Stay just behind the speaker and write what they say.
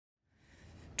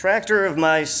Tractor of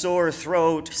my sore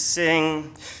throat,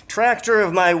 sing. Tractor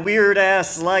of my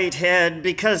weird-ass light head,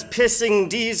 because pissing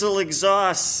diesel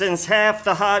exhaust since half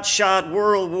the hotshot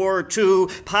World War II,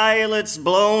 pilots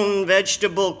blown,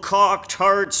 vegetable caulked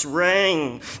hearts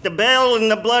rang. The bell in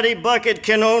the bloody bucket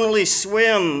can only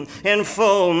swim and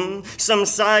foam, some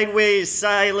sideways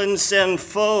silence and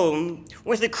foam.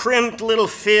 With a crimped little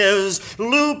fizz,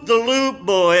 loop the loop,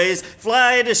 boys,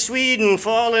 fly to Sweden,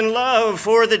 fall in love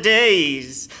for the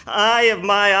days. Eye of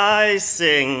my eyes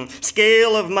sing,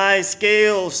 scale of my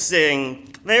scale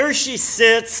sing. There she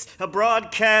sits, a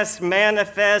broadcast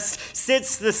manifest,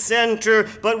 sits the center,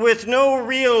 but with no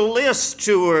real list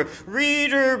to her.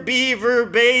 Reader, Beaver,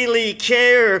 Bailey,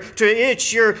 care to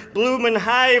itch your bloomin'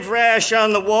 hive rash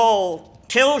on the wall.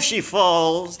 Till she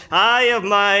falls, eye of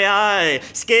my eye,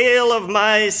 scale of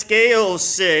my scale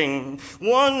sing.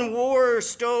 One war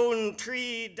stone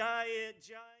tree diet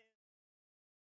giant.